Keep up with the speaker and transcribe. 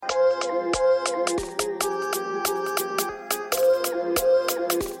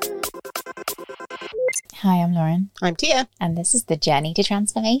Hi, I'm Lauren. I'm Tia. And this is the Journey to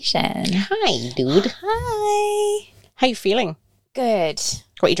Transformation. Hi, dude. Hi. How you feeling? Good.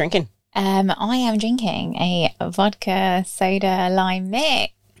 What are you drinking? I am drinking a vodka soda lime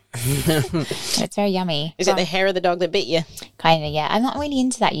mix. It's very yummy. Is it the hair of the dog that bit you? Kind of, yeah. I'm not really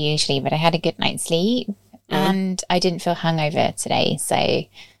into that usually, but I had a good night's sleep and I didn't feel hungover today, so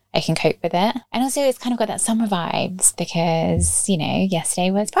I can cope with it. And also it's kind of got that summer vibes because, you know, yesterday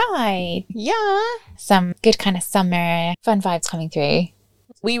was Pride. Yeah. Some good kind of summer fun vibes coming through.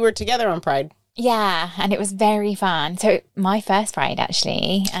 We were together on Pride. Yeah, and it was very fun. So my first Pride,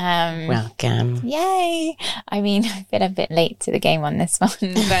 actually. Welcome. Yay! I mean, I've been a bit late to the game on this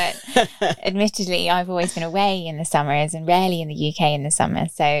one, but admittedly, I've always been away in the summers and rarely in the UK in the summer.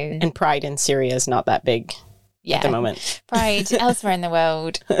 So, And Pride in Syria is not that big at the moment. Pride elsewhere in the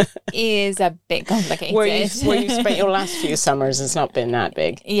world is a bit complicated. Where you spent your last few summers has not been that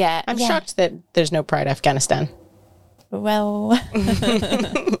big. Yeah. I'm shocked that there's no Pride Afghanistan. Well,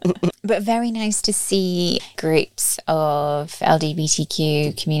 but very nice to see groups of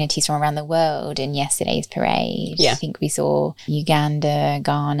LGBTQ communities from around the world in yesterday's parade. Yeah. I think we saw Uganda,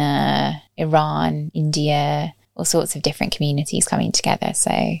 Ghana, Iran, India, all sorts of different communities coming together.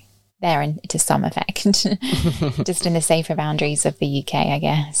 So they're to some effect, just in the safer boundaries of the UK, I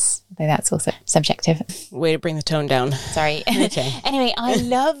guess. Though that's also subjective. Way to bring the tone down. Sorry. Okay. Anyway, I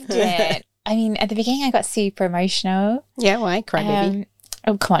loved it. I mean, at the beginning, I got super emotional. Yeah, why? Cry baby.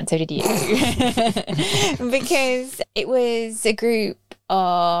 Oh, come on, so did you. Because it was a group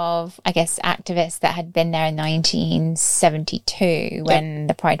of, I guess, activists that had been there in 1972 when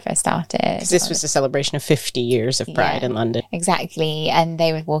the Pride first started. Because this was a celebration of 50 years of Pride in London. Exactly. And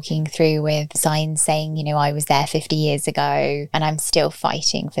they were walking through with signs saying, you know, I was there 50 years ago and I'm still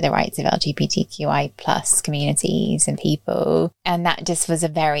fighting for the rights of LGBTQI plus communities and people. And that just was a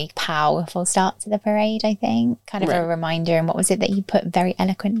very powerful start to the parade, I think. Kind of a reminder. And what was it that you put very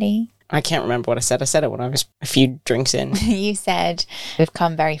eloquently? I can't remember what I said. I said it when I was a few drinks in. You said we've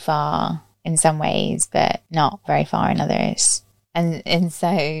come very far in some ways, but not very far in others. And so...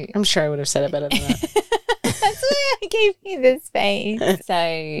 I'm sure I would have said it better than that. That's why I gave you this space.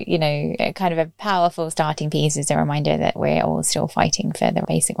 So, you know, kind of a powerful starting piece is a reminder that we're all still fighting for the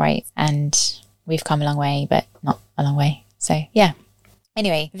basic rights. And we've come a long way, but not a long way. So, yeah.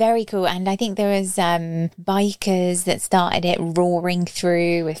 Anyway, very cool. And I think there was bikers that started it roaring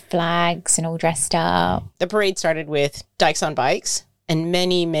through with flags and all dressed up. The parade started with Dykes on Bikes. And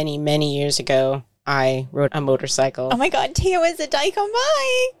many, many, many years ago, I rode a motorcycle. Oh my God, Tia was a dyke on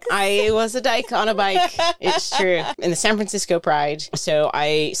bike. I was a dyke on a bike. It's true. In the San Francisco Pride. So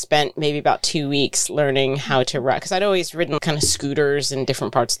I spent maybe about 2 weeks learning how to ride. Because I'd always ridden kind of scooters in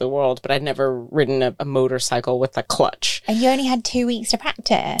different parts of the world, but I'd never ridden a motorcycle with a clutch. And you only had 2 weeks to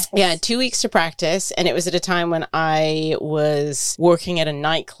practice. Yeah, 2 weeks to practice. And it was at a time when I was working at a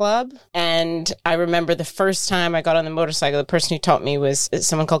nightclub. And I remember the first time I got on the motorcycle, the person who taught me was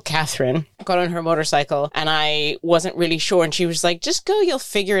someone called Catherine. I got on her motorcycle and I wasn't really sure. And she was like, just go, you'll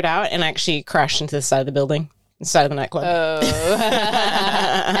figure it out. And I actually crashed into the side of the building, the side of the nightclub. Oh.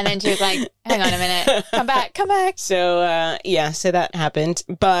 And then she was like, hang on a minute, come back. So, so that happened.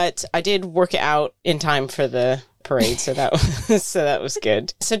 But I did work it out in time for the parade, so that was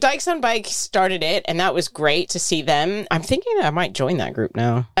good. So Dykes on Bike started it, and that was great to see them. I'm thinking that I might join that group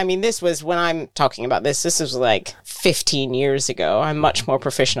now. I mean, this was when I'm talking about this was like 15 years ago. I'm much more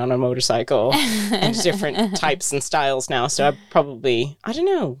proficient on a motorcycle and different types and styles now, so I don't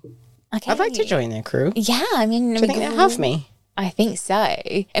know. Okay. I'd like to join their crew. Yeah, I mean, Do you think they'll have me? I think so.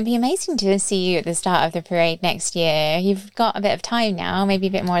 It'd be amazing to see you at the start of the parade next year. You've got a bit of time now, maybe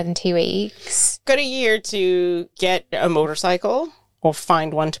a bit more than 2 weeks. Got a year to get a motorcycle or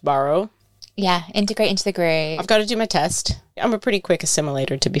find one to borrow. Yeah, integrate into the group. I've got to do my test. I'm a pretty quick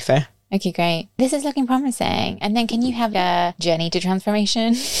assimilator, to be fair. Okay, great. This is looking promising. And then can you have a Journey to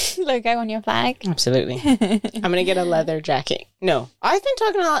Transformation logo on your flag? Absolutely. I'm going to get a leather jacket. No, I've been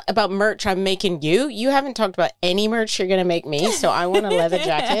talking a lot about merch I'm making you. You haven't talked about any merch you're going to make me. So I want a leather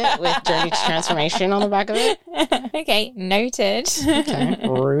jacket with Journey to Transformation on the back of it. Okay, noted. Okay,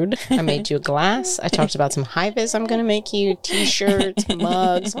 rude. I made you a glass. I talked about some high-vis I'm going to make you, t-shirts,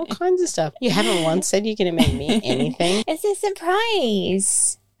 mugs, all kinds of stuff. You haven't once said you're going to make me anything. It's a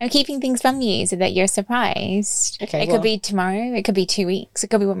surprise. I'm keeping things from you so that you're surprised. Okay, it could be tomorrow. It could be 2 weeks.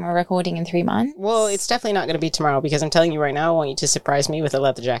 It could be when we're recording in 3 months. Well, it's definitely not going to be tomorrow because I'm telling you right now, I want you to surprise me with a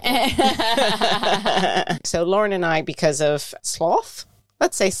leather jacket. So Lauren and I, because of sloth,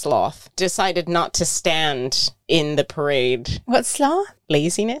 let's say sloth, decided not to stand in the parade. What's sloth?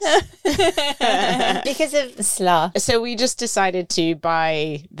 Laziness. Because of the sloth. So we just decided to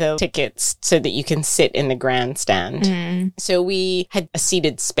buy the tickets so that you can sit in the grandstand. So we had a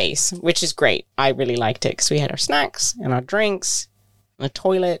seated space, which is great. I really liked it because we had our snacks and our drinks. A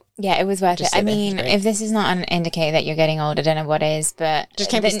toilet. Yeah, it was worth it. I mean, if this is not an indicator that you're getting old, I don't know what is, but just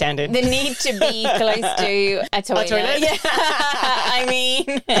can't be standing. The need to be close to a toilet. Yeah. I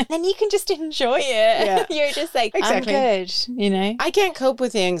mean, then you can just enjoy it. Yeah. You're just like, exactly. I'm good, you know? I can't cope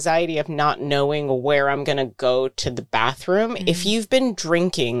with the anxiety of not knowing where I'm going to go to the bathroom. If you've been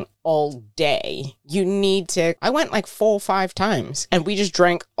drinking all day, you need to. I went like 4 or 5 times and we just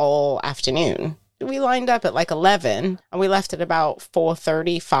drank all afternoon. We lined up at like 11 and we left at about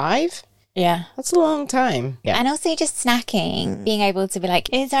 4:35. Yeah. That's a long time. Yeah. And also just snacking, being able to be like,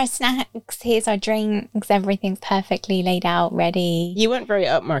 here's our snacks, here's our drinks, everything's perfectly laid out, ready. You went very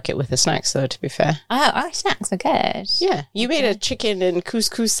upmarket with the snacks though, to be fair. Oh, our snacks were good. Yeah. You made a chicken and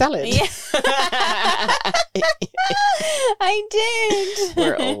couscous salad. Yeah. I did.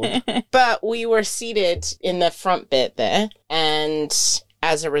 We're old. But we were seated in the front bit there, and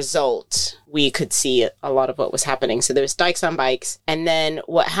as a result, we could see a lot of what was happening. So there was Dykes on Bikes. And then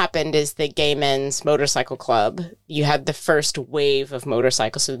what happened is the Gay Men's Motorcycle Club, you had the first wave of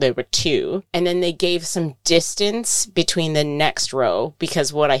motorcycles. So there were 2. And then they gave some distance between the next row,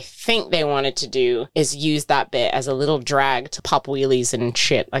 because what I think they wanted to do is use that bit as a little drag to pop wheelies and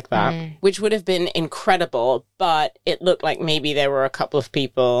shit like that, which would have been incredible. But it looked like maybe there were a couple of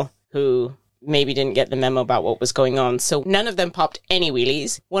people who maybe didn't get the memo about what was going on. So none of them popped any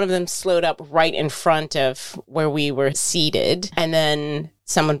wheelies. One of them slowed up right in front of where we were seated, and then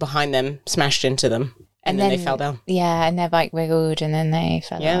someone behind them smashed into them. And then they fell down. Yeah, and their bike wiggled and then they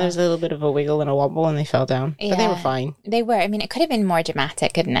fell Yeah, there's a little bit of a wiggle and a wobble and they fell down. Yeah. But they were fine. They were. I mean, it could have been more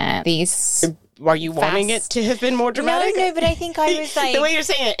dramatic, couldn't it? These... Are you wanting it to have been more dramatic? No, but I think I was like... The way you're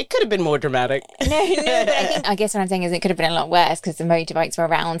saying it could have been more dramatic. No, but I guess what I'm saying is it could have been a lot worse because the motorbikes were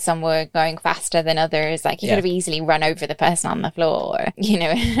around. Some were going faster than others. Like, you could have easily run over the person on the floor. You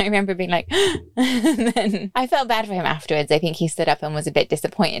know, I remember being like... And then I felt bad for him afterwards. I think he stood up and was a bit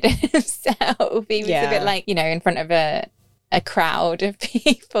disappointed in himself. He was a bit like, you know, in front of a crowd of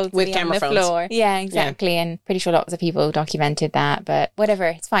people with camera phones. Floor. Yeah, exactly. Yeah. And pretty sure lots of people documented that, but whatever,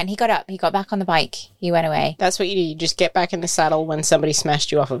 it's fine. He got up, he got back on the bike, he went away. That's what you do. You just get back in the saddle when somebody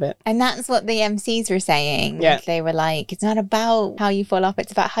smashed you off of it. And that's what the MCs were saying. Yeah. They were like, it's not about how you fall off,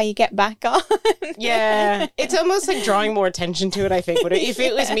 it's about how you get back on. Yeah. It's almost like drawing more attention to it, I think. If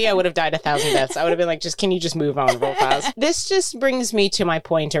it was me, I would have died 1,000 deaths. I would have been like, can you just move on real fast? This just brings me to my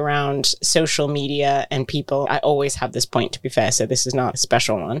point around social media and people. I always have this point, to be fair, so this is not a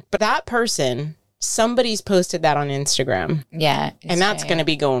special one. But that person, somebody's posted that on Instagram. Yeah. And that's going to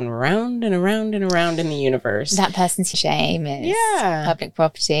be going round and around and around in the universe. That person's shame is public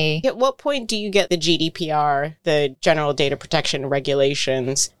property. At what point do you get the GDPR, the General Data Protection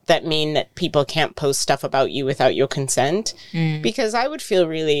Regulations, that mean that people can't post stuff about you without your consent? Because I would feel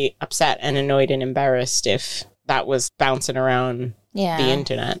really upset and annoyed and embarrassed if that was bouncing around the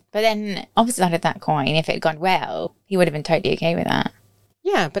internet. But then, opposite side of that coin, if it had gone well, he would have been totally okay with that.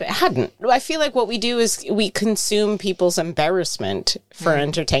 Yeah, but it hadn't. I feel like what we do is we consume people's embarrassment for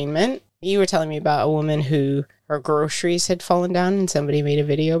entertainment. You were telling me about a woman who her groceries had fallen down and somebody made a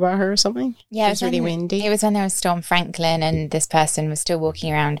video about her or something. Yeah, it was really windy. It was when there was Storm Franklin and this person was still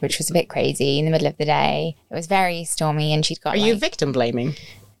walking around, which was a bit crazy in the middle of the day. It was very stormy and she'd got Are you victim blaming?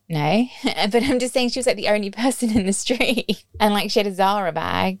 No, but I'm just saying she was like the only person in the street. And like she had a Zara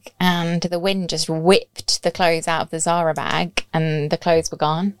bag and the wind just whipped the clothes out of the Zara bag and the clothes were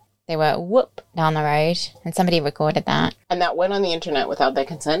gone. They were whoop down the road and somebody recorded that. And that went on the internet without their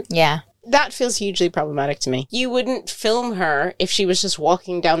consent? Yeah. That feels hugely problematic to me. You wouldn't film her if she was just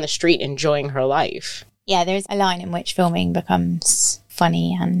walking down the street enjoying her life. Yeah, there's a line in which filming becomes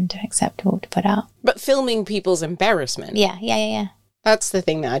funny and acceptable to put out. But filming people's embarrassment. Yeah. That's the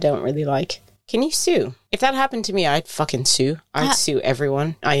thing that I don't really like. Can you sue? If that happened to me, I'd fucking sue. I'd sue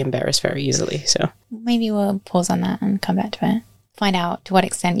everyone. I embarrass very easily, so. Maybe we'll pause on that and come back to it. Find out to what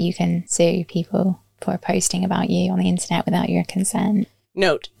extent you can sue people for posting about you on the internet without your consent.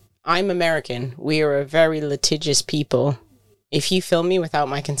 Note, I'm American. We are a very litigious people. If you film me without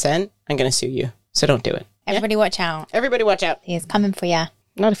my consent, I'm going to sue you. So don't do it. Everybody watch out. Everybody watch out. He is coming for ya.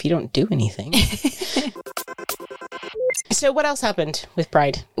 Not if you don't do anything. So what else happened with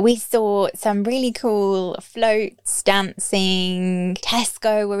Pride? We saw some really cool floats, dancing.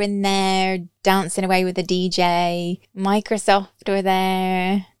 Tesco were in there, dancing away with the DJ. Microsoft were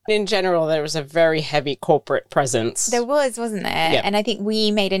there. In general, there was a very heavy corporate presence. There was, wasn't there? Yeah. And I think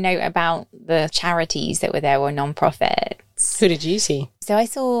we made a note about the charities that were there were non-profits. Who did you see? So I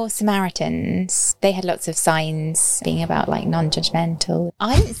saw Samaritans. They had lots of signs being about like non-judgmental.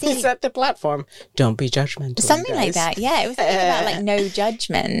 I didn't see Is that the platform? Don't be judgmental. something like guys. that. Yeah, it was something about like no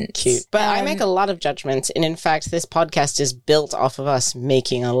judgment. Cute. But I make a lot of judgments. And in fact, this podcast is built off of us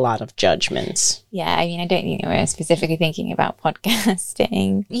making a lot of judgments. Yeah, I mean, I don't think we were specifically thinking about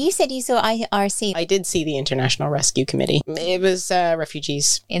podcasting. You said you saw IRC I did see the International Rescue Committee. It was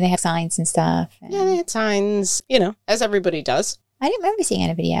refugees. and they have signs and stuff. Yeah, they had signs, as everybody does. I don't remember seeing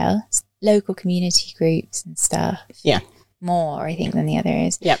anybody else. Local community groups and stuff. Yeah. More, I think, than the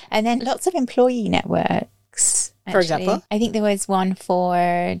others. Yep. And then lots of employee networks. For example? I think there was one for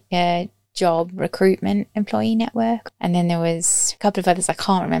a job recruitment employee network. And then there was a couple of others I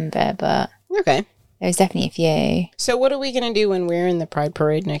can't remember, but Okay. there was definitely a few. So what are we going to do when we're in the Pride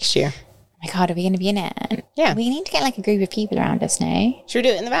Parade next year? Oh my God, are we going to be in it? Yeah. We need to get like a group of people around us now. Should we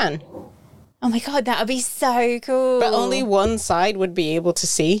do it in the van? Oh my God, that would be so cool. But only one side would be able to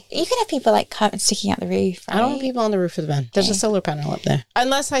see. You could have people like sticking out the roof, right? I don't want people on the roof of the van. There's a solar panel up there.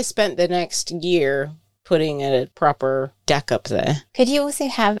 Unless I spent the next year putting a proper deck up there. Could you also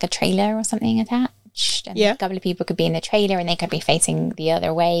have a trailer or something attached? And Yeah. a couple of people could be in the trailer and they could be facing the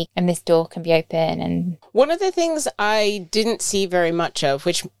other way and this door can be open and... One of the things I didn't see very much of,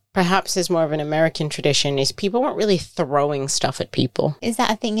 which perhaps is more of an American tradition, is people weren't really throwing stuff at people. Is that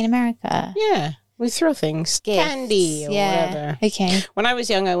a thing in America? Yeah, we throw things. Gifts, Candy or whatever. Okay. When I was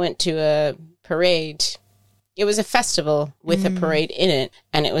young, I went to a parade. It was a festival with a parade in it,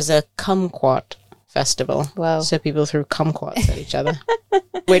 and it was a kumquat festival. Whoa. So people threw kumquats at each other,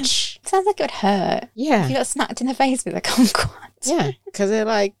 which, Sounds like it would hurt. If yeah, you got smacked in the face with a kumquat. yeah, because they're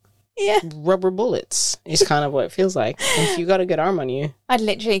like Yeah. rubber bullets is kind of what it feels like. And if you got a good arm on you. I'd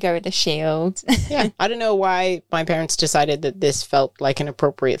literally go with the shield. Yeah. I don't know why my parents decided that this felt like an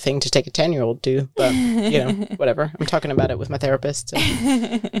appropriate thing to take a 10-year-old to, but, whatever. I'm talking about it with my therapist, so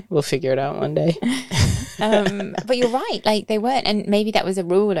we'll figure it out one day. But you're right, like they weren't. And maybe that was a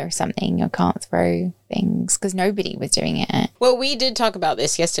rule or something. You can't throw things because nobody was doing it. Well, we did talk about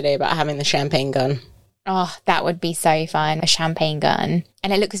this yesterday about having the champagne gun. Oh, that would be so fun. A champagne gun.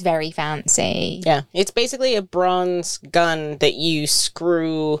 And it looks very fancy. Yeah. It's basically a bronze gun that you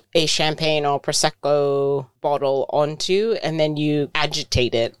screw a champagne or Prosecco bottle onto and then you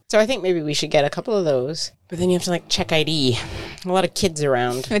agitate it. So I think maybe we should get a couple of those. But then you have to check ID. A lot of kids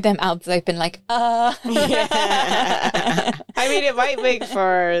around. With them mouths open Yeah. I mean, it might make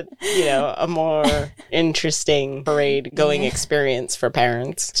for, a more interesting parade going experience for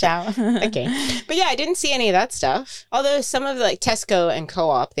parents. Ciao. Okay. But yeah, I didn't see any of that stuff. Although some of Tesco and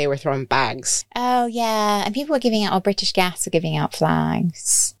Co-op, they were throwing bags. Oh, yeah. And people were giving out, British Gas were giving out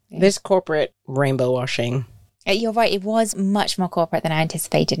flags. This corporate rainbow washing. You're right. It was much more corporate than I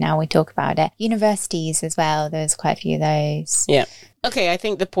anticipated now we talk about it. Universities as well. There's quite a few of those. Yeah. Okay, I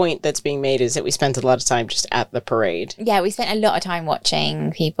think the point that's being made is that we spent a lot of time just at the parade. Yeah, we spent a lot of time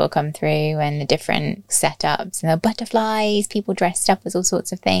watching people come through and the different setups and the butterflies, people dressed up as all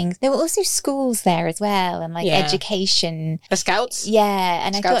sorts of things. There were also schools there as well and education. The Scouts? Yeah,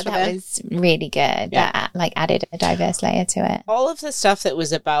 and Scouts I thought that was really good. Yeah. That added a diverse layer to it. All of the stuff that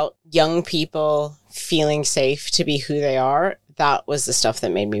was about young people feeling safe to be who they are, that was the stuff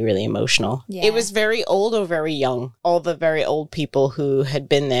that made me really emotional. Yeah. It was very old or very young. All the very old people who had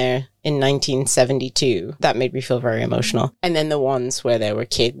been there in 1972, that made me feel very emotional. And then the ones where there were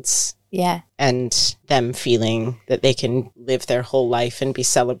kids Yeah. and them feeling that they can live their whole life and be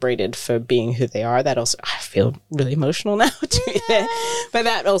celebrated for being who they are. That also, I feel really emotional now to be there. But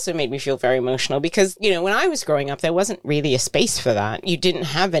that also made me feel very emotional because, when I was growing up, there wasn't really a space for that. You didn't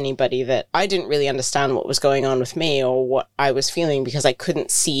have anybody that I didn't really understand what was going on with me or what I was feeling because I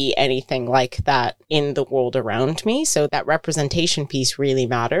couldn't see anything like that in the world around me. So that representation piece really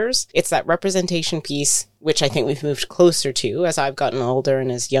matters. It's that representation piece which I think we've moved closer to as I've gotten older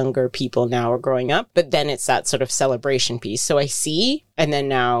and as younger people now are growing up. But then it's that sort of celebration piece. So I see, and then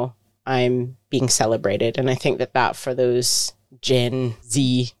now I'm being celebrated. And I think that for those Gen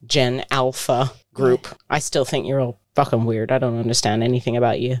Z, Gen Alpha group, I still think you're all fucking weird. I don't understand anything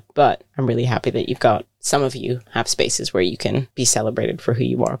about you. But I'm really happy that some of you have spaces where you can be celebrated for who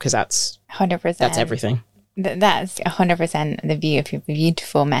you are, because that's 100%. That's everything. That's 100% the view of your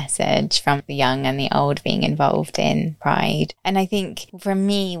beautiful message from the young and the old being involved in Pride. And I think for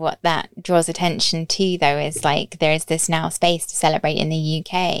me, what that draws attention to, though, is there is this now space to celebrate in the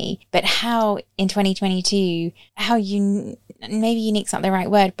UK. But how in 2022, how maybe unique's not the right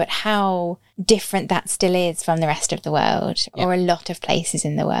word, but how different that still is from the rest of the world, or a lot of places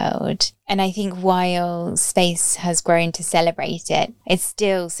in the world. And I think while space has grown to celebrate it, it's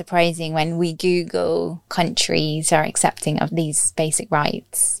still surprising when we Google countries are accepting of these basic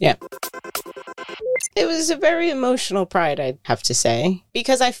rights. Yeah. It was a very emotional Pride, I'd have to say,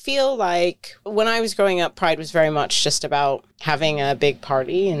 because I feel like when I was growing up, Pride was very much just about having a big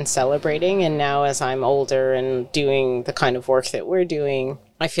party and celebrating. And now as I'm older and doing the kind of work that we're doing,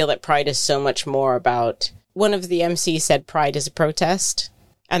 I feel that Pride is so much more about, one of the MCs said Pride is a protest.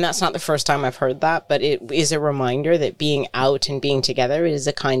 And that's not the first time I've heard that, but it is a reminder that being out and being together is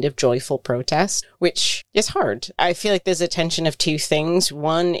a kind of joyful protest, which is hard. I feel like there's a tension of two things.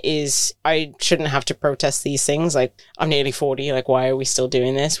 One is I shouldn't have to protest these things. Like, I'm nearly 40. Like, why are we still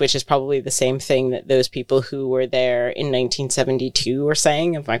doing this? Which is probably the same thing that those people who were there in 1972 were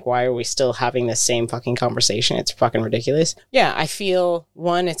saying of like, why are we still having this same fucking conversation? It's fucking ridiculous. Yeah, I feel,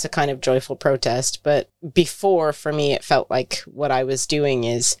 one, it's a kind of joyful protest, but before, for me, it felt like what I was doing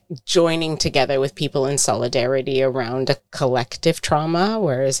is joining together with people in solidarity around a collective trauma,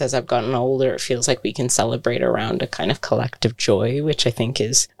 whereas as I've gotten older, it feels like we can celebrate around a kind of collective joy, which I think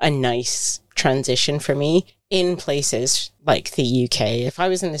is a nice transition for me in places like the UK. If I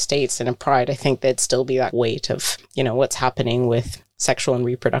was in the States in a Pride, I think there'd still be that weight of, you know, what's happening with sexual and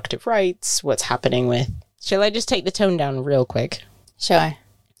reproductive rights, what's happening with... Shall I just take the tone down real quick? Sure.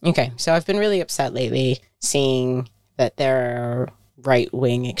 Okay, so I've been really upset lately seeing that there are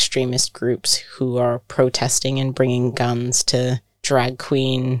right-wing extremist groups who are protesting and bringing guns to drag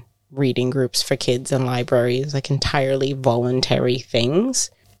queen reading groups for kids in libraries, like entirely voluntary things.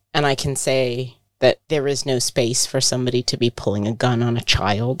 And I can say that there is no space for somebody to be pulling a gun on a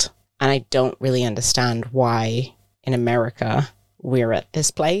child. And I don't really understand why in America we're at this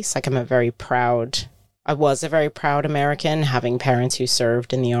place. Like, I was a very proud American, having parents who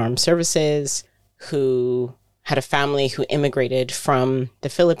served in the armed services, who had a family who immigrated from the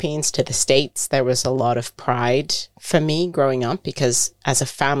Philippines to the States. There was a lot of pride for me growing up because as a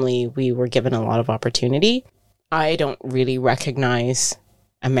family, we were given a lot of opportunity. I don't really recognize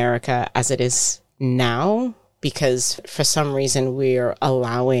America as it is now because for some reason we're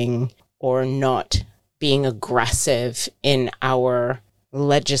allowing or not being aggressive in our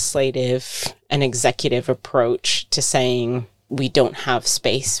legislative and executive approach to saying we don't have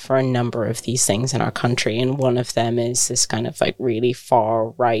space for a number of these things in our country. And one of them is this kind of like really far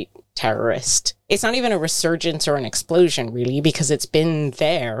right terrorist. It's not even a resurgence or an explosion really, because it's been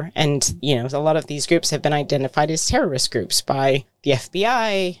there. And, you know, a lot of these groups have been identified as terrorist groups by the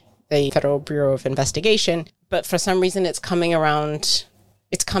FBI, the Federal Bureau of Investigation. But for some reason it's coming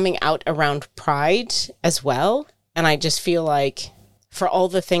out around Pride as well. And I just feel like for all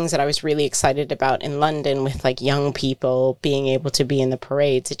the things that I was really excited about in London with like young people being able to be in the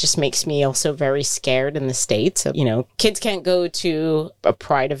parades, it just makes me also very scared in the States. You know, kids can't go to a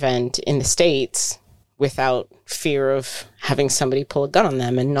Pride event in the States without fear of having somebody pull a gun on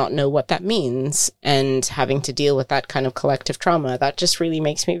them and not know what that means and having to deal with that kind of collective trauma. That just really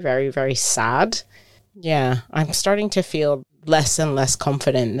makes me very, very sad. Yeah, I'm starting to feel less and less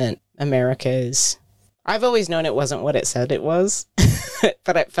confident that America is... I've always known it wasn't what it said it was,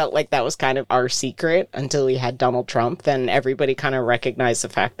 but it felt like that was kind of our secret until we had Donald Trump. Then everybody kind of recognized the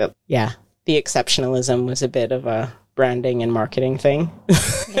fact that, yeah, the exceptionalism was a bit of a branding and marketing thing.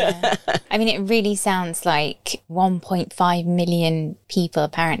 Yeah. I mean, it really sounds like 1.5 million people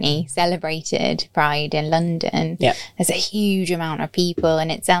apparently celebrated Pride in London. Yeah. There's a huge amount of people.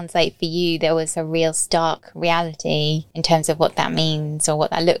 And it sounds like for you, there was a real stark reality in terms of what that means or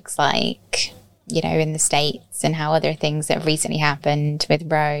what that looks like, you know, in the States and how other things that have recently happened with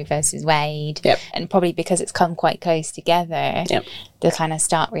Roe versus Wade. Yep. And probably because it's come quite close together, yep, the kind of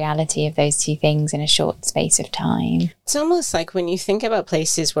stark reality of those two things in a short space of time. It's almost like when you think about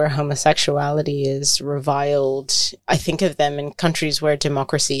places where homosexuality is reviled, I think of them in countries where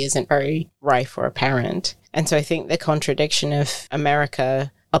democracy isn't very rife or apparent. And so I think the contradiction of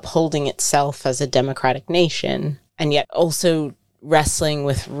America upholding itself as a democratic nation and yet also wrestling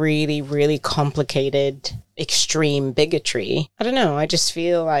with really, really complicated, extreme bigotry. I don't know. I just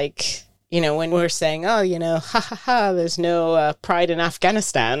feel like, you know, when we're saying, oh, you know, there's no pride in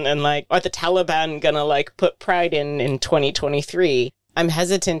Afghanistan and like, are the Taliban gonna like put pride in 2023? I'm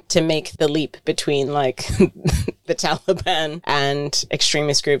hesitant to make the leap between like the Taliban and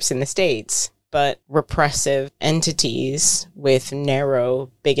extremist groups in the States. But repressive entities with narrow,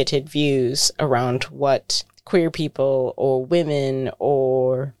 bigoted views around what queer people or women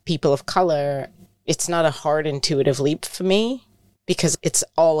or people of color, it's not a hard, intuitive leap for me because it's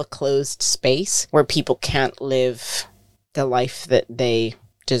all a closed space where people can't live the life that they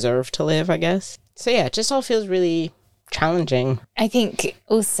deserve to live, I guess. So yeah, it just all feels really challenging. I think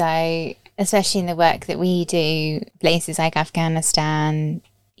also, especially in the work that we do, places like Afghanistan,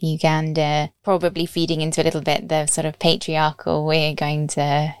 Uganda, probably feeding into a little bit the sort of patriarchal, we're going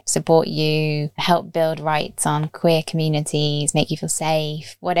to support you, help build rights on queer communities, make you feel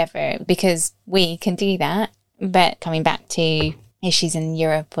safe, whatever, because we can do that. But coming back to issues in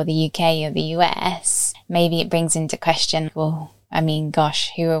Europe or the UK or the US, maybe it brings into question, well, I mean,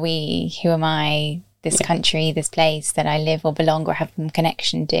 gosh, who are we? Who am I? This country, this place that I live or belong or have some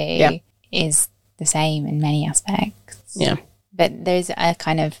connection to is the same in many aspects. Yeah. But there's a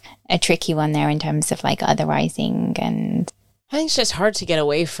kind of a tricky one there in terms of like otherizing, and I think it's just hard to get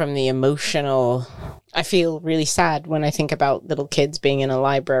away from the emotional. I feel really sad when I think about little kids being in a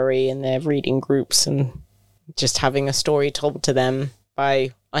library and they're reading groups and just having a story told to them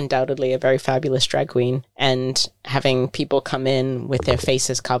by undoubtedly a very fabulous drag queen, and having people come in with their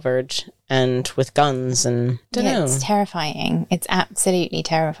faces covered and with guns, and don't know. It's terrifying. It's absolutely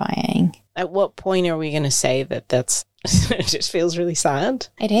terrifying. At what point are we going to say that that's it just feels really sad?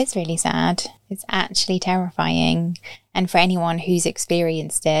 It is really sad. It's actually terrifying. And for anyone who's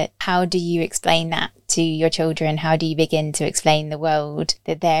experienced it, how do you explain that to your children? How do you begin to explain the world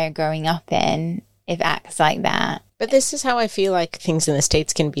that they're growing up in if it acts like that? But this is how I feel like things in the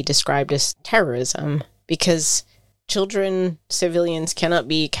States can be described as terrorism, because children, civilians cannot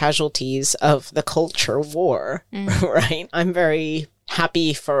be casualties of the culture war, right? I'm very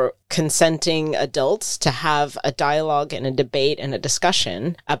happy for consenting adults to have a dialogue and a debate and a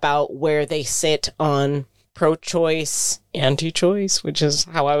discussion about where they sit on pro-choice, anti-choice, which is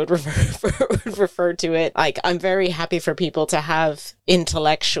how I would refer to it. Like, I'm very happy for people to have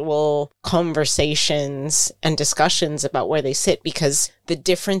intellectual conversations and discussions about where they sit, because the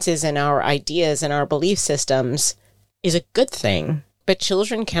differences in our ideas and our belief systems is a good thing. But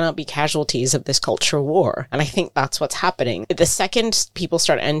children cannot be casualties of this culture war. And I think that's what's happening. The second people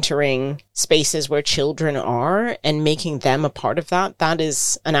start entering spaces where children are and making them a part of that, that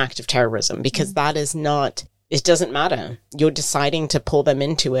is an act of terrorism, because that is not, it doesn't matter. You're deciding to pull them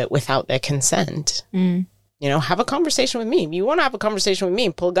into it without their consent. You know, have a conversation with me. If you want to have a conversation with me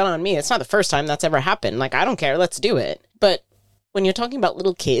and pull a gun on me, it's not the first time that's ever happened. Like, I don't care. Let's do it. But when you're talking about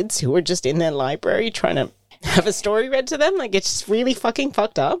little kids who are just in their library trying to have a story read to them, like, it's really fucking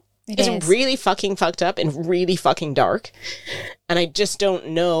fucked up. It's really fucking fucked up and really fucking dark. And I just don't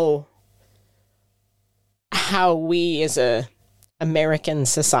know how we as a American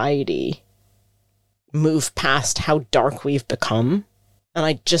society move past how dark we've become. And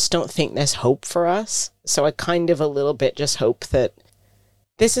I just don't think there's hope for us. So I kind of a little bit just hope that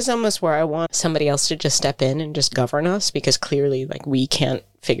this is almost where I want somebody else to just step in and just govern us, because clearly, like, we can't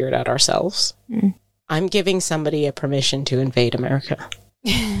figure it out ourselves. I'm giving somebody a permission to invade America.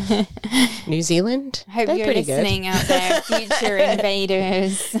 New Zealand? I hope They're you're pretty listening good. out there, future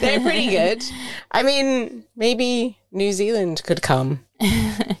invaders. They're pretty good. I mean, maybe New Zealand could come.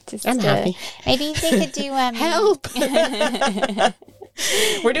 I'm happy. Maybe they could do help.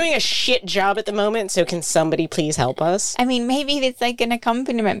 We're doing a shit job at the moment, so can somebody please help us? I mean, maybe it's like an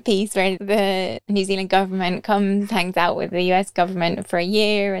accompaniment piece where the New Zealand government comes, hangs out with the US government for a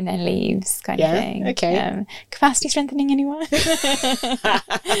year and then leaves, kind of thing. Okay. Capacity strengthening, anyone?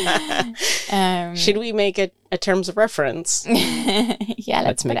 Should we make a terms of reference? Yeah,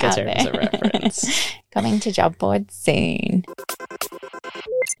 let's make a terms of reference. Coming to job boards soon.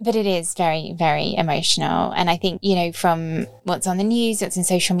 But it is very, very emotional. And I think, you know, from what's on the news, what's in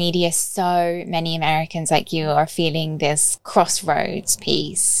social media, so many Americans like you are feeling this crossroads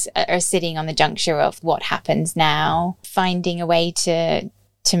piece, are sitting on the juncture of what happens now, finding a way to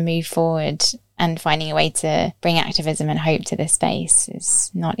move forward and finding a way to bring activism and hope to this space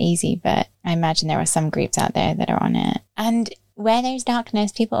is not easy. But I imagine there are some groups out there that are on it. And where there's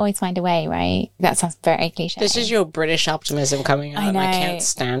darkness, people always find a way, right? That sounds very cliche. This is your British optimism coming out. I know. I can't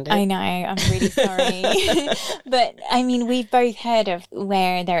stand it. I know. I'm really sorry. But I mean, we've both heard of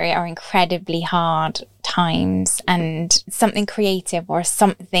where there are incredibly hard times and something creative or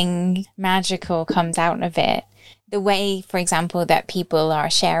something magical comes out of it. The way, for example, that people are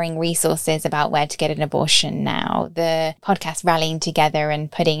sharing resources about where to get an abortion now, the podcast rallying together and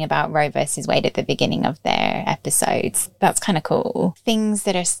putting about Roe versus Wade at the beginning of their episodes, that's kind of cool. Things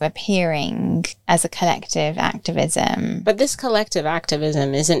that are appearing as a collective activism. But this collective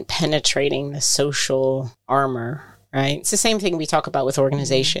activism isn't penetrating the social armor. Right? It's the same thing we talk about with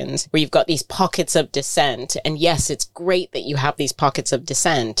organizations, where you've got these pockets of dissent. And yes, it's great that you have these pockets of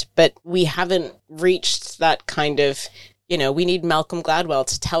dissent, but we haven't reached that kind of You know, we need Malcolm Gladwell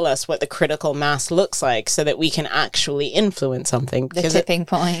to tell us what the critical mass looks like so that we can actually influence something. The tipping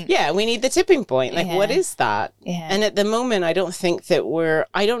point. Yeah, we need the tipping point. Like, what is that? Yeah. And at the moment, I don't think that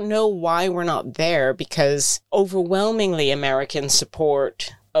I don't know why we're not there, because overwhelmingly Americans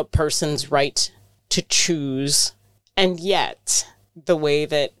support a person's right to choose. And yet, the way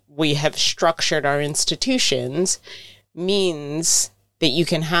that we have structured our institutions means that you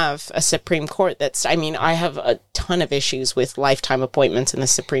can have a Supreme Court I have a ton of issues with lifetime appointments in the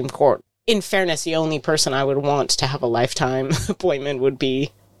Supreme Court. In fairness, the only person I would want to have a lifetime appointment would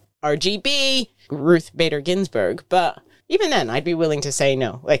be RGB, Ruth Bader Ginsburg. But even then, I'd be willing to say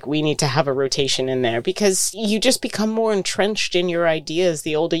no. Like, we need to have a rotation in there, because you just become more entrenched in your ideas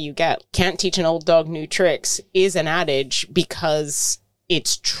the older you get. Can't teach an old dog new tricks is an adage because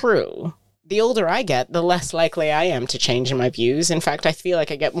it's true. The older I get, the less likely I am to change in my views. In fact, I feel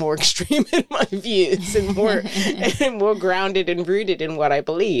like I get more extreme in my views and more grounded and rooted in what I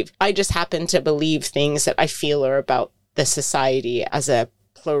believe. I just happen to believe things that I feel are about the society as a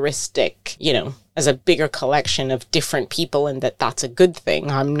pluralistic, as a bigger collection of different people, and that's a good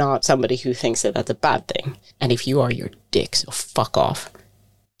thing. I'm not somebody who thinks that that's a bad thing. And if you are, you're a dick, so fuck off.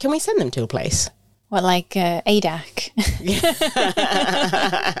 Can we send them to a place? What, like ADAC?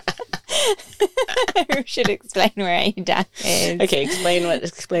 We should explain where ADAC is. Okay, explain what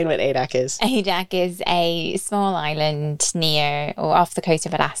ADAC is. ADAC is a small island near or off the coast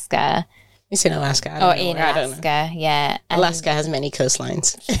of Alaska. It's in Alaska. Alaska, yeah. Alaska has many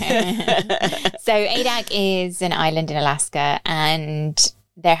coastlines. So ADAC is an island in Alaska, and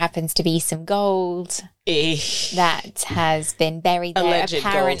there happens to be some gold that has been buried there. Alleged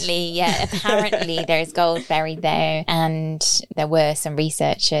apparently, gold. Apparently there's gold buried there, and there were some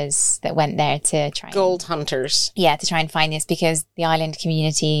researchers that went there to try gold hunters. Yeah, to try and find this, because the island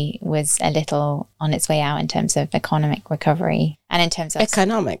community was a little on its way out in terms of economic recovery and in terms of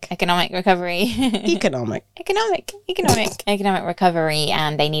economic recovery. economic recovery,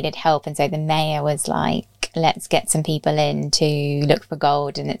 and they needed help, and so the mayor was like, let's get some people in to look for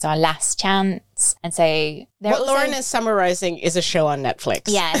gold, and it's our last chance. And so what Lauren is summarizing is a show on Netflix.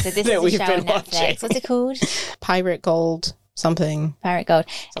 Yeah, so this is a show on Netflix. Watching. What's it called? Pirate Gold something. Pirate Gold.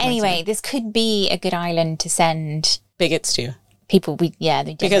 Anyway, this could be a good island to send bigots to. People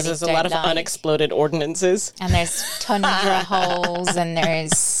because there's a lot of unexploded ordnances, and there's tundra holes, and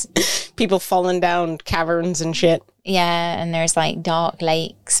there's people falling down caverns and shit. Yeah, and there's like dark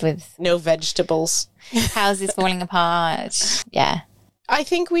lakes with no vegetables, houses falling apart. Yeah. I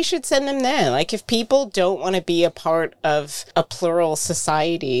think we should send them there. Like, if people don't want to be a part of a plural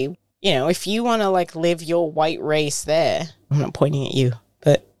society, if you want to like live your white race there, I'm not pointing at you,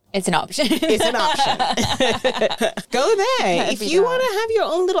 but it's an option. It's an option. Go there. If you want to have your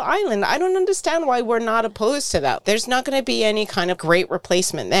own little island, I don't understand why we're not opposed to that. There's not going to be any kind of great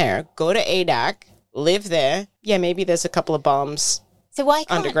replacement there. Go to ADAC, live there. Yeah, maybe there's a couple of bombs so why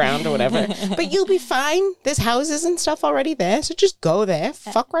can't... underground or whatever. But you'll be fine. There's houses and stuff already there. So just go there.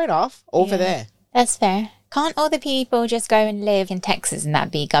 Fuck right off over there. That's fair. Can't all the people just go and live in Texas and that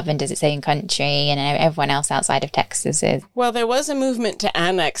be governed as its own country, and everyone else outside of Texas is? Well, there was a movement to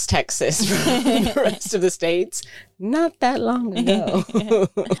annex Texas from the rest of the states not that long ago.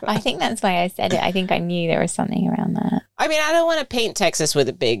 I think that's why I said it. I think I knew there was something around that. I mean, I don't want to paint Texas with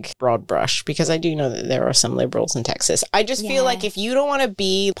a big, broad brush, because I do know that there are some liberals in Texas. I just feel like if you don't want to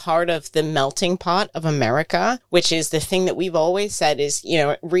be part of the melting pot of America, which is the thing that we've always said is,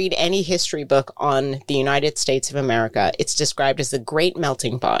 read any history book on the United States of America. It's described as the great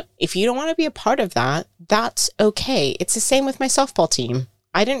melting pot. If you don't want to be a part of that, that's okay. It's the same with my softball team.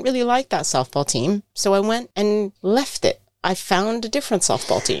 I didn't really like that softball team, so I went and left it. I found a different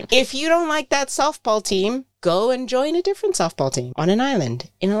softball team. If you don't like that softball team, go and join a different softball team on an island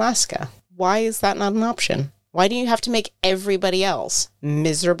in Alaska. Why is that not an option? Why do you have to make everybody else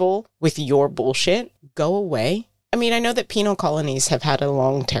miserable with your bullshit? Go away. I mean, I know that penal colonies have had a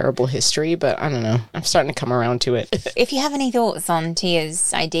long, terrible history, but I don't know. I'm starting to come around to it. If you have any thoughts on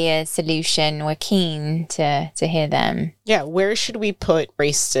Tia's idea, solution, we're keen to hear them. Yeah, where should we put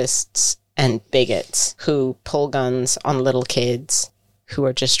racists and bigots who pull guns on little kids who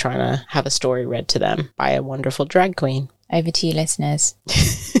are just trying to have a story read to them by a wonderful drag queen? Over to you, listeners.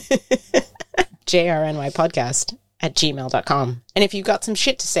 jrnypodcast@gmail.com. And if you've got some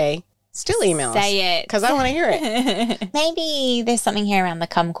shit to say, still email us. Say it. Because I want to hear it. Maybe there's something here around the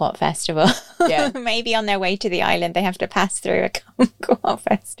Kumquat Festival. Yeah. Maybe on their way to the island, they have to pass through a Kumquat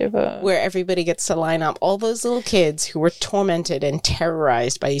Festival. Where everybody gets to line up. All those little kids who were tormented and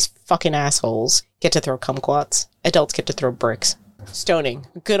terrorized by these fucking assholes get to throw kumquats. Adults get to throw bricks. Stoning.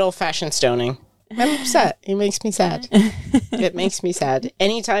 Good old-fashioned stoning. I'm upset. It makes me sad. It makes me sad.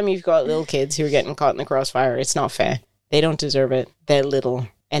 Anytime you've got little kids who are getting caught in the crossfire, it's not fair. They don't deserve it. They're little.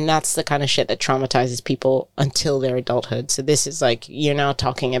 And that's the kind of shit that traumatizes people until their adulthood. So this is like, you're now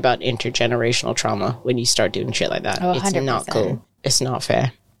talking about intergenerational trauma when you start doing shit like that. Oh, it's 100%. not cool. It's not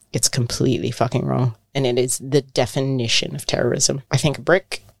fair. It's completely fucking wrong. And it is the definition of terrorism. I think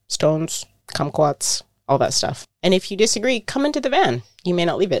brick, stones, kumquats, all that stuff. And if you disagree, come into the van. You may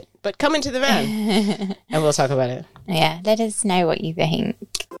not leave it, but come into the van and we'll talk about it. Yeah, let us know what you think.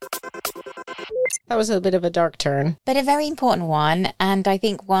 That was a bit of a dark turn. But a very important one, and I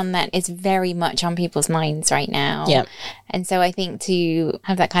think one that is very much on people's minds right now. Yeah. And so I think to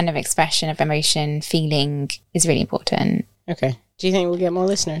have that kind of expression of emotion, feeling is really important. Okay. Do you think we'll get more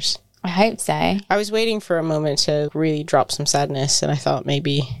listeners? I hope so. I was waiting for a moment to really drop some sadness, and I thought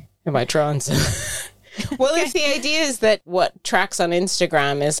maybe it might draw on some. Well, if the idea is that what tracks on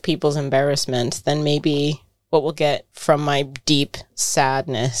Instagram is people's embarrassment, then maybe what we'll get from my deep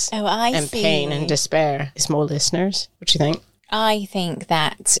sadness and pain and despair is more listeners. What do you think? I think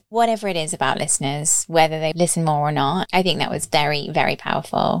that whatever it is about listeners, whether they listen more or not, I think that was very, very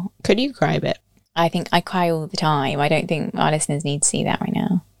powerful. Could you cry a bit? I think I cry all the time. I don't think our listeners need to see that right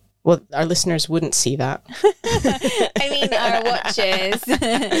now. Well, our listeners wouldn't see that. I mean, our watchers.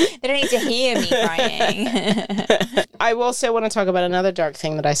 They don't need to hear me crying. I also want to talk about another dark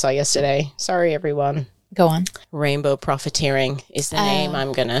thing that I saw yesterday. Sorry, everyone. Go on. Rainbow profiteering is the name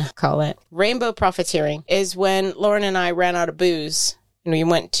I'm going to call it. Rainbow profiteering is when Lauren and I ran out of booze and we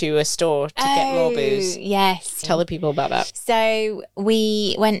went to a store to get more booze. Yes. Tell the people about that. So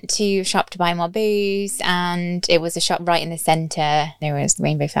we went to a shop to buy more booze, and it was a shop right in the centre. There was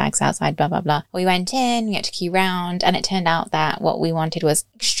rainbow flags outside, blah, blah, blah. We went in, we had to queue round, and it turned out that what we wanted was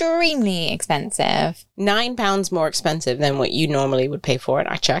extremely expensive. £9 more expensive than what you normally would pay for it.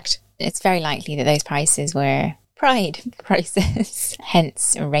 I checked. It's very likely that those prices were Pride prices,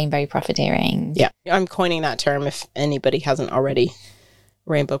 hence rainbow profiteering. Yeah, I'm coining that term if anybody hasn't already.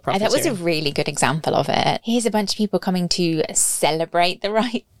 Rainbow profiteering. That was a really good example of it. Here's a bunch of people coming to celebrate the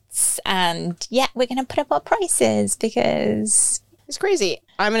rights, and yeah, we're going to put up our prices because it's crazy.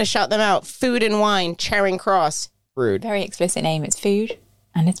 I'm going to shout them out. Food and wine, Charing Cross. Rude. Very explicit name. It's food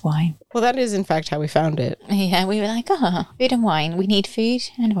and it's wine. Well, that is in fact how we found it. Yeah, we were like, food and wine. We need food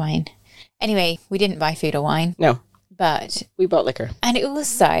and wine. Anyway, we didn't buy food or wine. No. But we bought liquor. And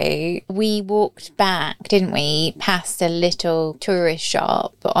also, we walked back, didn't we, past a little tourist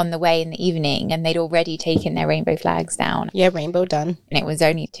shop on the way in the evening, and they'd already taken their rainbow flags down. Yeah, rainbow done. And it was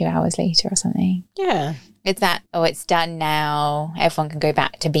only 2 hours later or something. Yeah. It's that, it's done now. Everyone can go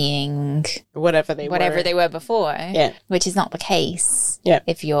back to being whatever they were before. Yeah. Which is not the case. Yeah.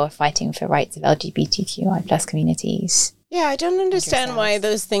 If you're fighting for rights of LGBTQI plus communities. Yeah, I don't understand why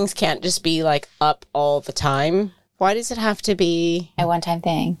those things can't just be like up all the time. Why does it have to be a one-time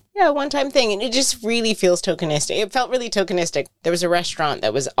thing? Yeah, a one-time thing. And it just really feels tokenistic. It felt really tokenistic. There was a restaurant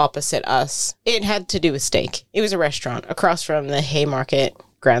that was opposite us. It had to do with steak. It was a restaurant across from the Haymarket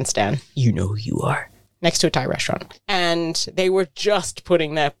Grandstand. You know who you are. Next to a Thai restaurant. And they were just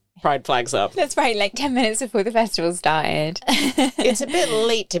putting their pride flags up. That's right, like 10 minutes before the festival started. It's a bit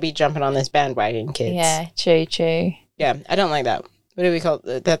late to be jumping on this bandwagon, kids. Yeah, true. Yeah, I don't like that. What do we call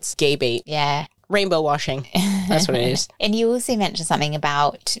it? That's gay bait. Yeah. Rainbow washing. That's what it is. And you also mentioned something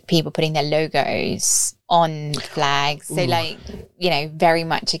about people putting their logos on flags. So very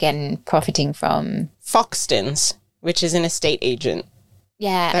much, again, profiting from... Foxtons, which is an estate agent.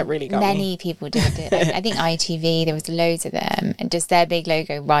 Yeah. That really got many people did it. I think ITV, there was loads of them. And just their big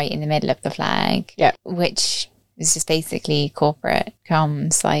logo right in the middle of the flag. Yeah. Which is just basically corporate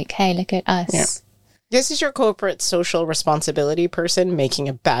comms like, hey, look at us. Yeah. This is your corporate social responsibility person making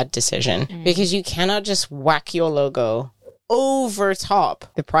a bad decision because you cannot just whack your logo over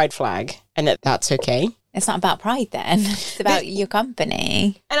top the pride flag and that's okay. It's not about pride then. It's about your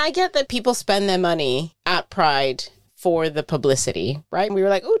company. And I get that people spend their money at Pride for the publicity, right? We were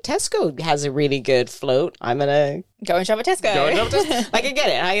like, oh, Tesco has a really good float. I'm going to go and shop at Tesco. Like, I get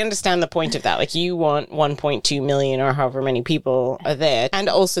it. I understand the point of that. Like, you want 1.2 million or however many people are there. And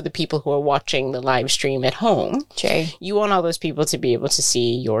also the people who are watching the live stream at home. True. You want all those people to be able to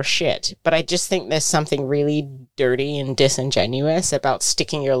see your shit. But I just think there's something really dirty and disingenuous about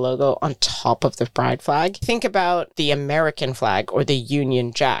sticking your logo on top of the pride flag. Think about the American flag or the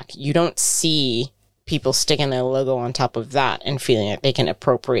Union Jack. You don't see people sticking their logo on top of that and feeling like they can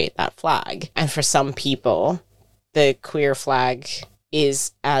appropriate that flag. And for some people, the queer flag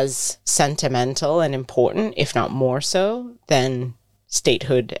is as sentimental and important, if not more so, than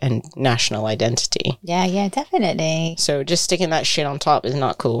statehood and national identity. Yeah, definitely. So just sticking that shit on top is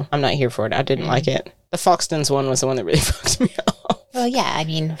not cool. I'm not here for it. I didn't like it. The Foxtons one was the one that really fucked me up. Well, yeah, I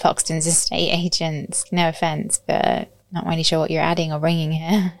mean, Foxton's estate agents, no offense, but not really sure what you're adding or bringing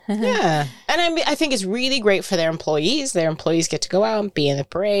here. Yeah. And I think it's really great for their employees. Their employees get to go out and be in the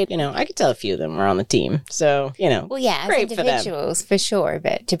parade. You know, I could tell a few of them were on the team. So, you know, well, yeah, great as individuals, for sure,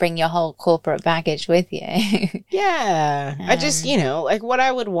 but to bring your whole corporate baggage with you. Yeah. I just, you know, like what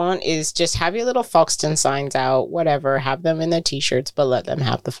I would want is just have your little Foxton signs out, whatever, have them in their t-shirts, but let them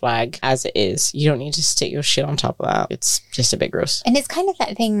have the flag as it is. You don't need to stick your shit on top of that. It's just a bit gross. And it's kind of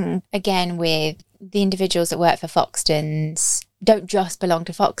that thing, again, with the individuals that work for Foxtons don't just belong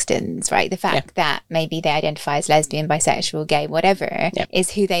to Foxtons, right? The fact that maybe they identify as lesbian, bisexual, gay, whatever,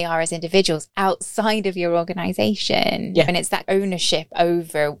 is who they are as individuals outside of your organization. And it's that ownership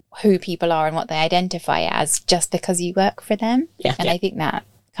over who people are and what they identify as just because you work for them. And I think that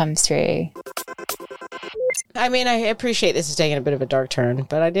comes through. I mean, I appreciate this is taking a bit of a dark turn,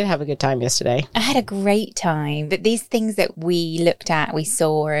 but I did have a good time yesterday. I had a great time. But these things that we looked at, we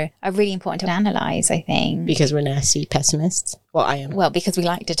saw, are really important to analyse, I think. Because we're nasty pessimists. Well, I am. Well, because we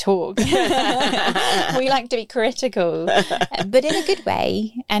like to talk. We like to be critical, but in a good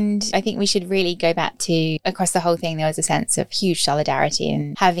way. And I think we should really go back to, across the whole thing, there was a sense of huge solidarity,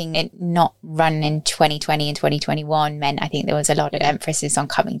 and having it not run in 2020 and 2021 meant I think there was a lot of emphasis on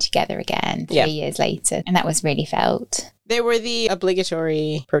coming together again 3 years later. And that was really felt. They were the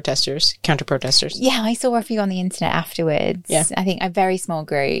obligatory protesters, counter-protesters. Yeah, I saw a few on the internet afterwards. Yeah. I think a very small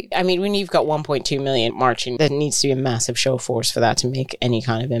group. I mean, when you've got 1.2 million marching, there needs to be a massive show force for that to make any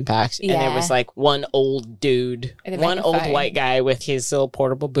kind of impact. Yeah. And there was like one old dude, one old white guy with his little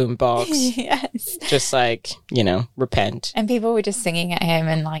portable boombox. Yes. Just like, you know, repent. And people were just singing at him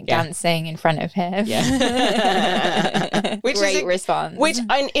and like dancing in front of him. Yeah. Great response. Which,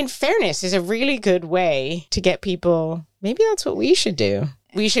 in fairness, is a really good way to get people... Maybe that's what we should do.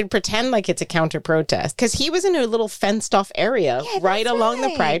 We should pretend like it's a counter-protest. Because he was in a little fenced-off area right along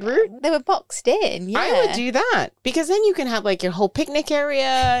the Pride route. They were boxed in, yeah. I would do that. Because then you can have, like, your whole picnic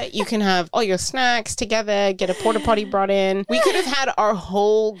area. You can have all your snacks together. Get a porta potty brought in. We could have had our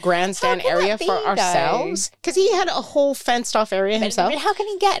whole grandstand area for ourselves. Because he had a whole fenced-off area himself. But how can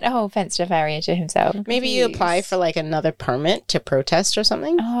he get a whole fenced-off area to himself? Maybe you apply for, like, another permit to protest or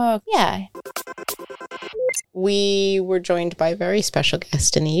something. Oh, yeah. We were joined by a very special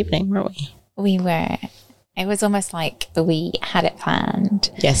guest in the evening, weren't we? We were. It was almost like we had it planned.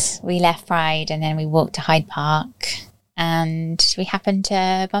 Yes. We left Pride and then we walked to Hyde Park and we happened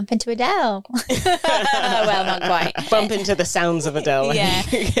to bump into Adele. Well, not quite. Bump into the sounds of Adele. Yeah.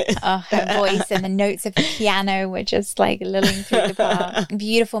 Her voice and the notes of the piano were just like lulling through the park.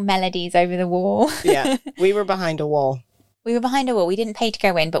 Beautiful melodies over the wall. Yeah. We were behind a wall. We were behind a wall. We didn't pay to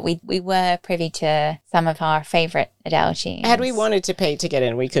go in, but we were privy to some of our favourite Adele tunes. Had we wanted to pay to get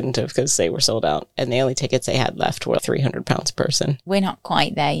in, we couldn't have because they were sold out. And the only tickets they had left were £300 a person. We're not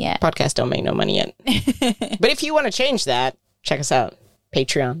quite there yet. Podcasts don't make no money yet. But if you want to change that, check us out.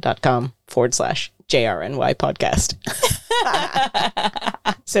 Patreon.com/JRNY podcast.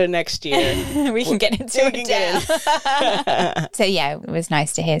 So next year we can get into Adele. So yeah, it was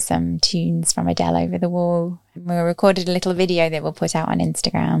nice to hear some tunes from Adele over the wall. We recorded a little video that we'll put out on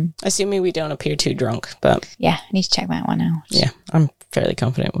Instagram. Assuming we don't appear too drunk, but yeah, I need to check that one out. Yeah, I'm fairly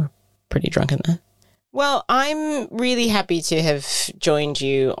confident we're pretty drunk in that. Well, I'm really happy to have joined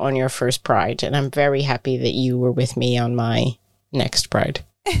you on your first Pride, and I'm very happy that you were with me on my next Pride.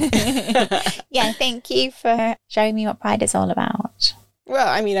 Yeah, thank you for showing me what Pride is all about. Well,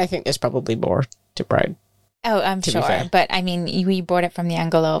 I mean, I think there's probably more to Pride. Oh, I'm sure. But I mean, we brought it from the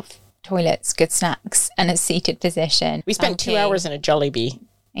angle of toilets, good snacks, and a seated position. We spent 2 hours in a Jollibee.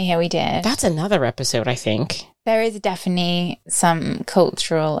 Yeah, we did. That's another episode, I think. There is definitely some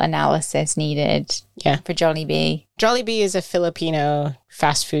cultural analysis needed for Jollibee. Jollibee is a Filipino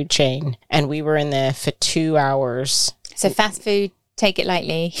fast food chain, and we were in there for 2 hours. So fast food, take it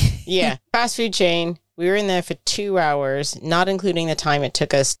lightly. Yeah, fast food chain. We were in there for 2 hours, not including the time it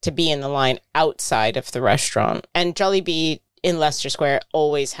took us to be in the line outside of the restaurant. And Jollibee in Leicester Square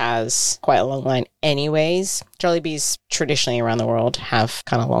always has quite a long line anyways. Jollibees traditionally around the world have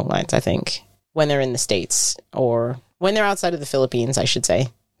kind of long lines, I think, when they're in the States or when they're outside of the Philippines, I should say.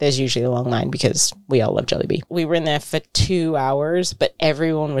 There's usually a long line because we all love Jollibee. We were in there for 2 hours, but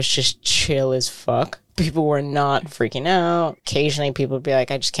everyone was just chill as fuck. People were not freaking out. Occasionally people would be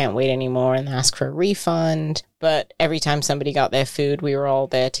like, I just can't wait anymore and ask for a refund. But every time somebody got their food, we were all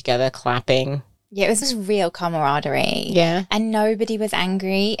there together clapping. Yeah, it was just real camaraderie. Yeah. And nobody was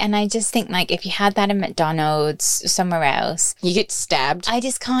angry. And I just think, like, if you had that in McDonald's, somewhere else, You get stabbed. I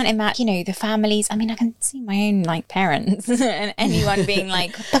just can't imagine, you know, the families. I mean, I can see my own, like, parents and anyone being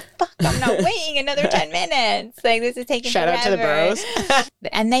like, what the fuck? I'm not waiting another 10 minutes. Like, this is taking Shout out to the forever. bros.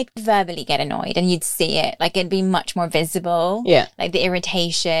 And they'd verbally get annoyed and you'd see it. Like, it'd be much more visible. Yeah. Like, the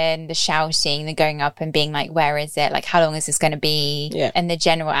irritation, the shouting, the going up and being like, where is it? Like, how long is this going to be? Yeah. And the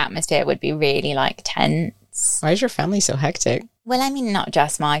general atmosphere would be really, like, tense. Why is your family so hectic? Well, I mean, not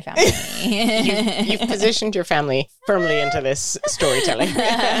just my family. You've positioned your family firmly into this storytelling.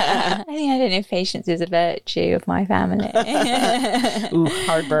 I think I don't know if patience is a virtue of my family. Ooh,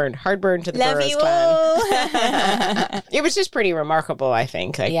 hard burn to the Love Burrows you clan. all. It was just pretty remarkable, I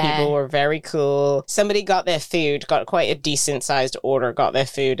think. Like, Yeah. people were very cool. Somebody got their food, got quite a decent sized order, got their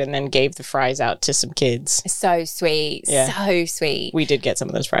food, and then gave the fries out to some kids. So sweet. Yeah. So sweet. We did get some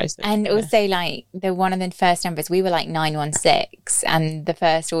of those fries, though. And also, like, the one of the first numbers, we were like 916, and the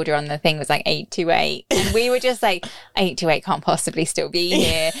first order on the thing was like 828. And we were just like, 828 can't possibly still be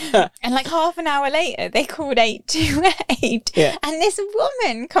here. And like half an hour later, they called 828. Yeah. And this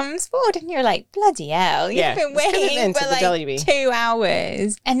woman comes forward, and you're like, bloody hell, you've been it's waiting commitment for to the deli like bee. 2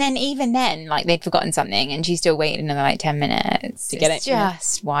 hours. And then even then, like, they'd forgotten something, and she still waited another like 10 minutes. To get It's it, yeah.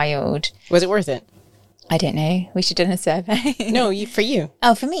 just wild. Was it worth it? I don't know. We should have done a survey. No, for you.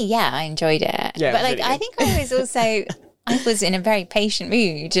 Oh, for me, yeah, I enjoyed it. Yeah, but it was like, really I good. think I was also, I was in a very patient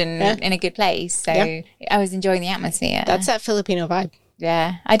mood and in a good place. So Yeah. I was enjoying the atmosphere. That's that Filipino vibe.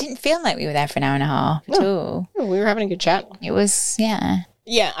 yeah. I didn't feel like we were there for an hour and a half at all. Oh, we were having a good chat. It was, yeah.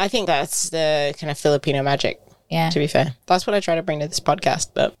 Yeah, I think that's the kind of Filipino magic, Yeah. to be fair. That's what I try to bring to this podcast,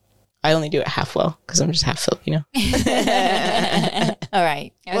 but I only do it half well because I'm just half Filipino. All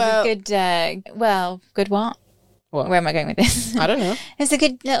right. It was Well- a good, good what? What? Where am I going with this? I don't know. It's a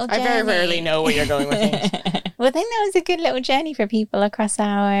good little I journey. very rarely know where you're going with things. Well, I think that was a good little journey for people across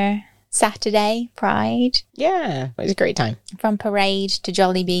our Saturday Pride. Yeah, it was a great time. From Parade to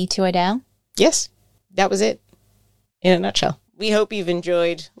Jollibee to Adele. Yes, that was it in a nutshell. We hope you've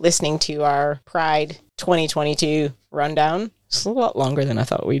enjoyed listening to our Pride 2022 rundown. It's a lot longer than I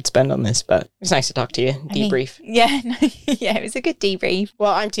thought we'd spend on this, but it's nice to talk to you. Debrief. Yeah, yeah, it was a good debrief.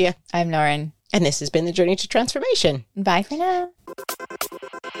 Well, I'm Tia, I'm Lauren. and this has been the Journey to Transformation. Bye for now.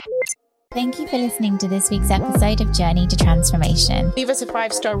 Thank you for listening to this week's episode of Journey to Transformation. Leave us a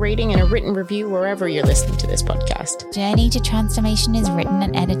 5-star rating and a written review wherever you're listening to this podcast. Journey to Transformation is written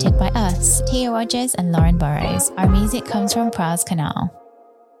and edited by us, Tia Rogers and Lauren Burrows. Our music comes from Praz Canal.